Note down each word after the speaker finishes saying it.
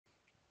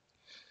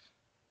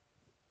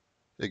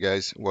Hey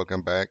guys,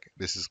 welcome back.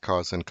 This is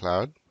Carson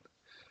Cloud.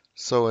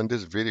 So in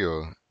this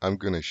video, I'm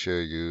going to show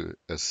you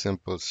a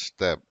simple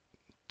step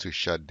to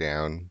shut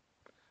down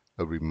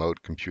a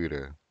remote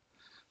computer.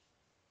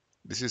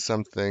 This is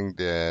something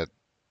that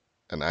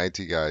an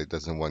IT guy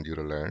doesn't want you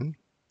to learn.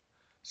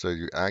 So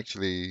you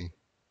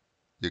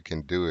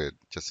can do it.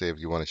 Just say if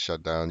you want to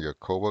shut down your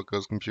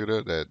coworker's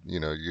computer that,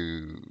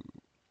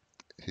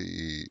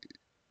 he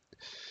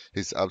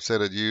he's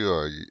upset at you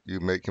or you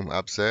make him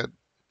upset,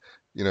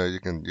 you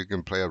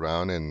can play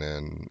around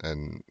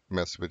and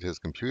mess with his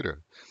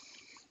computer.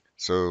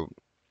 So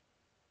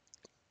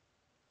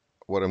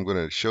what I'm going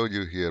to show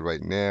you here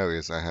right now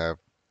is I have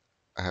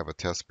a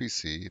test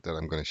PC that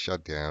I'm going to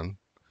shut down.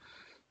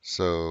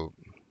 So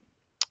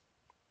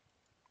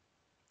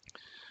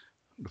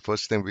the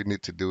first thing we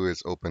need to do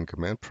is open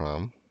command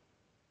prompt.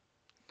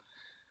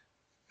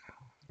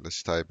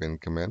 Let's type in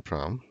command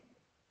prompt.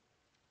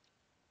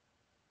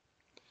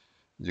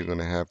 You're going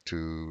to have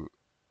to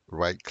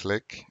right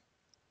click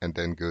and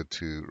then go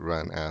to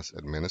run as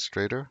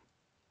administrator.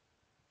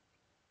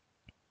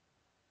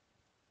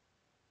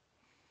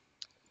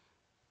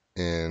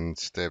 In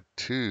step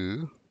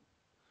 2,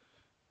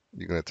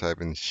 you're going to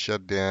type in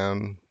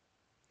shutdown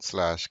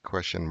slash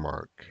question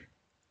mark.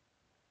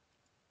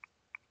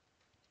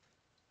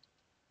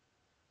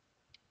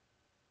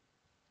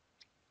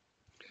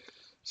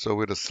 So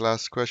with the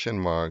slash question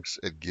marks,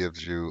 it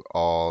gives you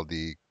all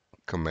the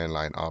command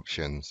line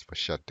options for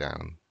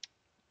shutdown.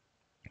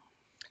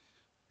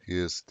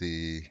 Here's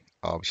the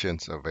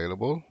options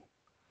available.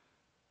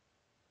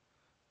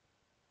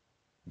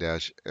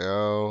 Dash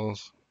L,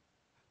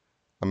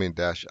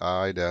 dash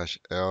I, dash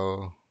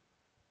L,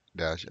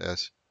 dash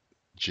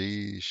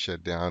SG,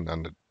 shut down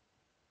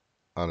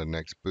on the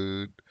next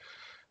boot,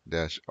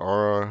 dash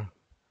R,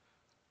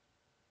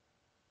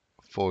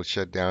 full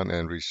shutdown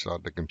and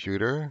restart the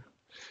computer.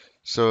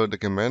 So the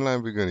command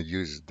line we're going to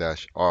use is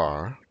dash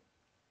R.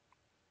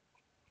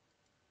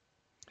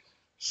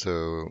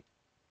 So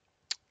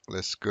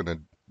let's gonna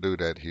do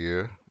that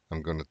here.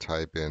 I'm gonna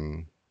type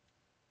in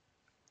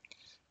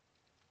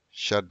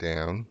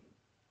shutdown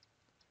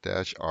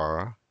dash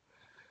R.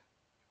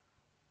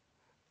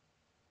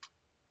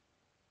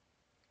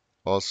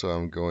 Also,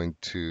 I'm gonna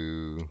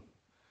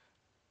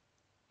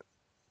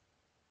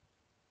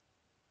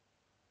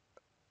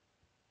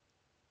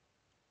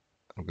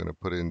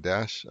put in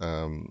dash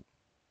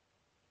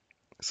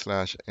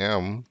slash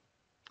M.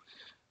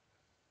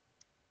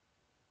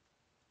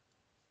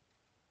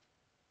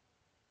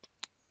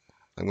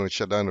 I'm going to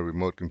shut down the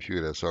remote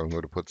computer, so I'm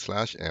going to put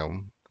slash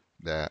M,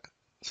 that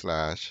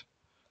slash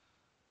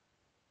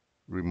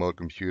remote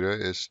computer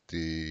is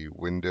the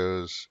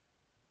Windows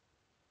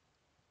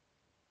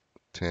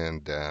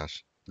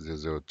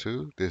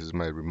 10-002. This is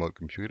my remote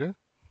computer.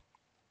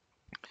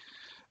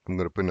 I'm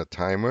going to put in a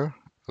timer.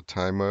 A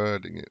timer,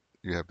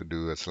 you have to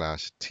do a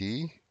slash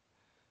T.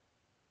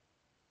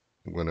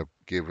 I'm going to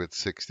give it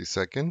 60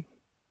 seconds,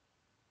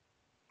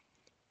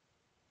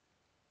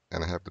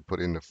 and I have to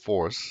put in the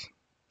force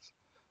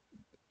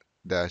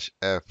dash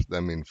F.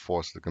 That means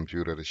force the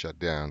computer to shut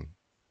down.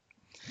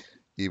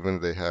 Even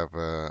if they have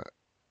a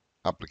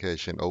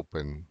application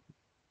open,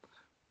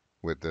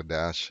 with the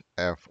dash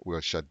F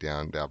will shut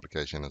down the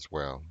application as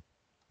well.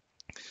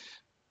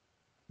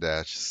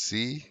 Dash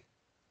C.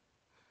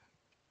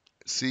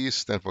 C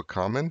stands for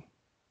comment.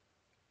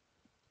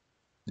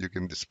 You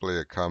can display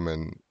a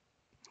comment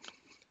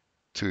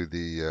to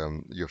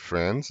the your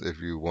friends if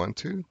you want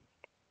to.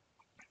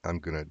 I'm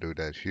gonna do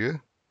that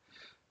here.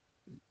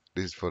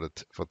 This is for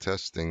for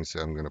testing, so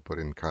I'm gonna put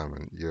in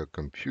comment. Your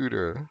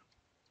computer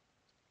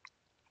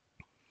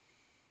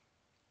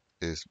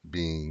is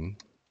being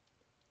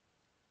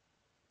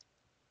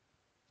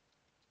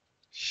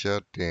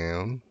shut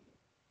down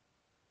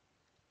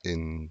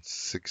in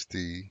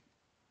 60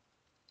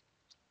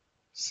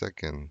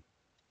 seconds.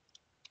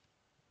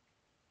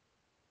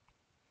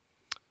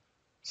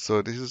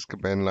 So this is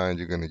command line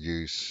you're gonna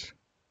use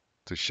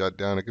to shut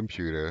down a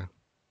computer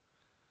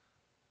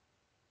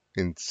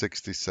in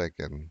 60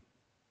 seconds.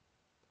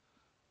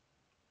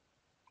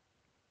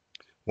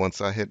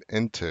 Once I hit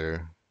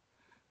enter,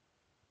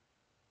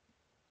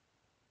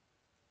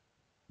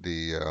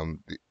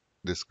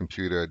 this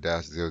computer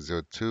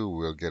 -002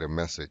 will get a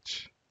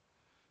message.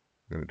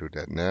 I'm going to do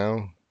that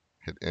now.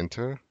 Hit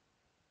enter.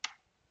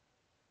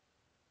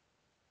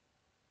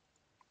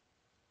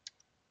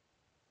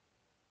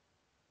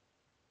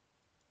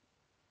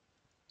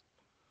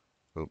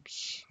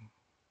 Oops.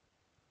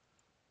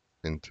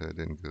 Enter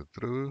didn't go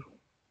through.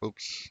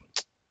 Oops.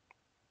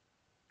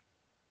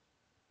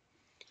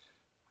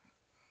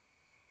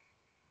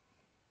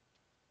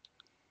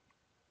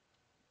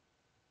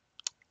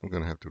 I'm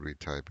going to have to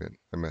retype it.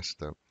 I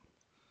messed up.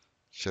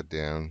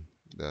 Shutdown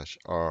dash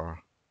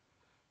R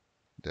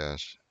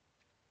dash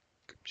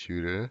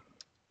computer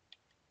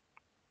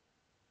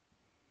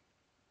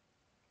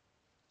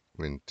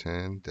win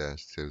 10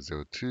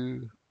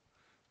 -002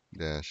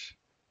 dash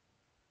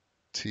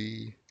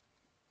T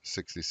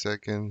 60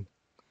 second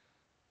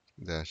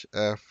dash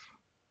F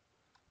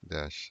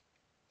dash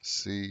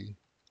see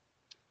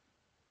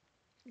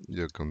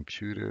your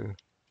computer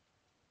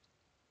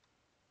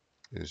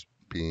is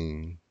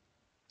being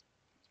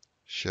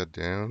shut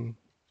down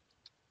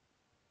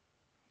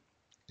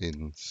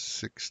in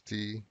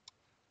 60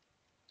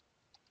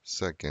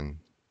 seconds.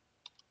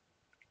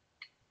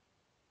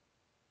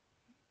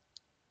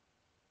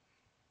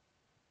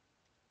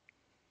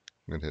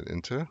 I'm gonna hit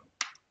enter.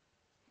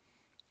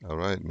 All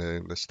right, now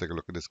let's take a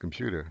look at this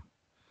computer.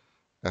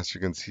 As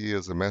you can see,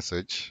 here's a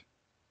message.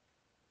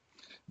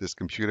 This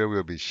computer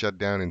will be shut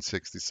down in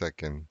 60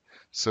 seconds.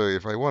 So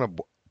if I want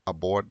to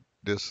abort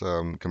this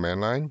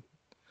command line,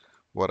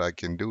 what I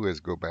can do is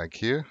go back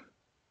here.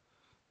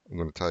 I'm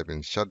going to type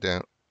in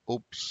shutdown.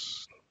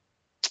 Oops.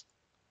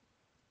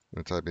 I'm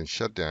going to type in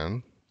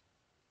shutdown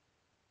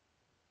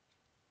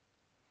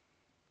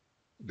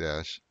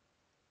dash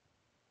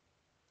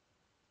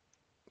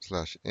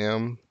slash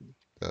m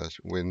dash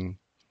win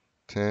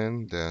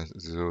 10 dash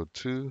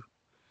 02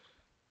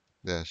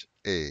 dash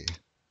a.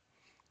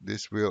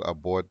 This will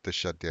abort the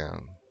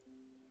shutdown.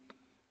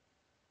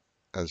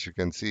 As you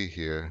can see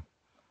here,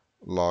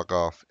 log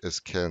off is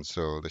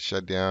canceled. The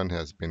shutdown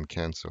has been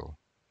canceled.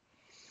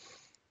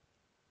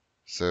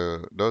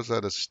 So those are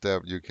the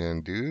steps you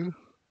can do.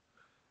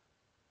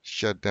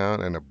 Shut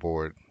down and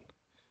abort.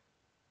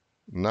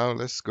 Now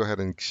let's go ahead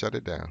and shut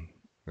it down.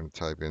 I'm going to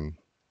type in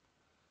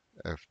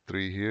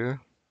F3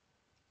 here.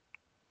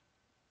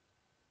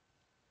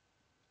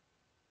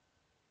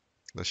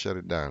 Let's shut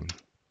it down.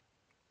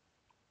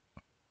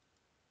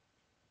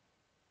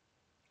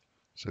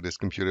 So this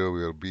computer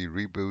will be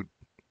reboot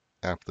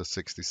after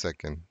 60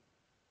 seconds.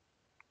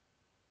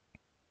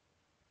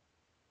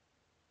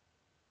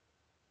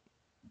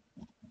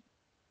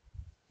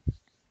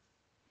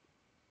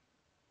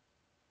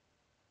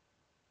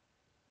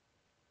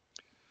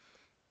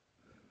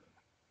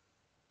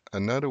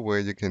 Another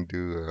way you can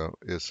do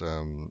is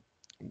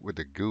with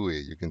the GUI.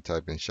 You can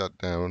type in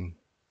shutdown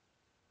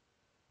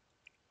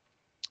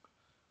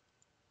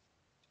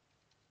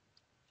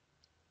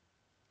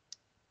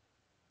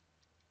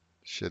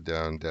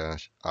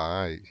dash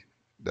I.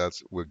 That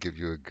will give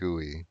you a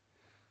GUI.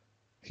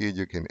 Here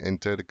you can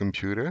enter the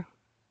computer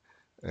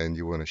and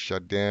you want to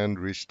shut down,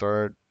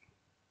 restart.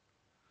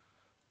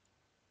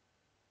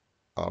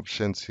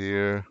 Options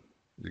here.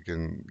 You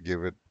can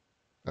give it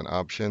an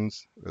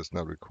options. That's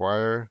not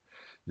required.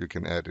 You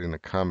can add in a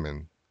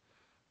comment.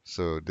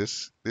 So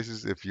this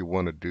is if you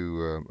want to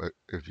do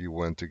if you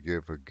want to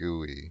give a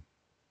GUI.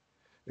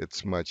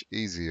 It's much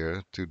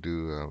easier to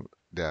do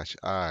dash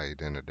I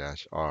than a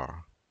dash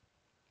R.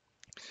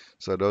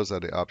 So those are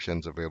the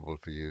options available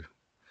for you.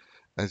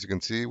 As you can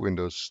see,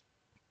 Windows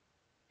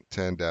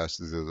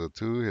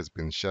 10-002 has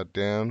been shut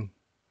down.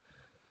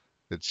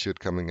 It should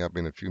coming up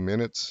in a few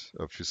minutes,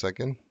 a few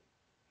seconds.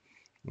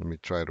 Let me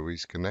try to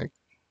reconnect.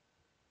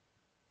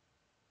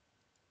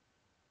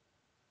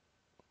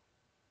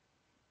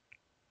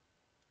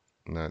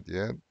 Not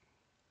yet.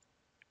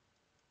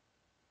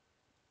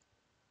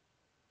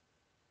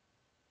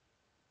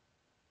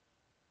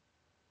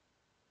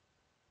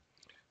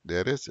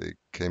 There it is. It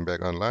came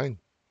back online.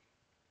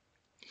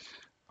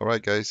 All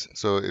right, guys.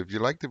 So if you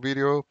like the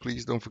video,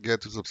 please don't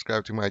forget to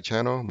subscribe to my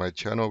channel. My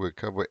channel will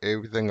cover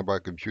everything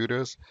about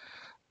computers.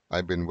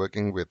 I've been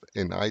working with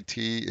in IT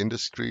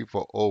industry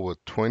for over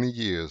 20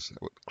 years,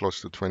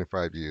 close to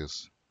 25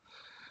 years.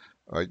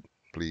 All right,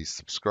 please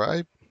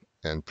subscribe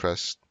and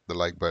press the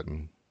like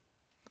button.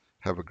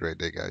 Have a great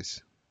day,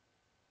 guys.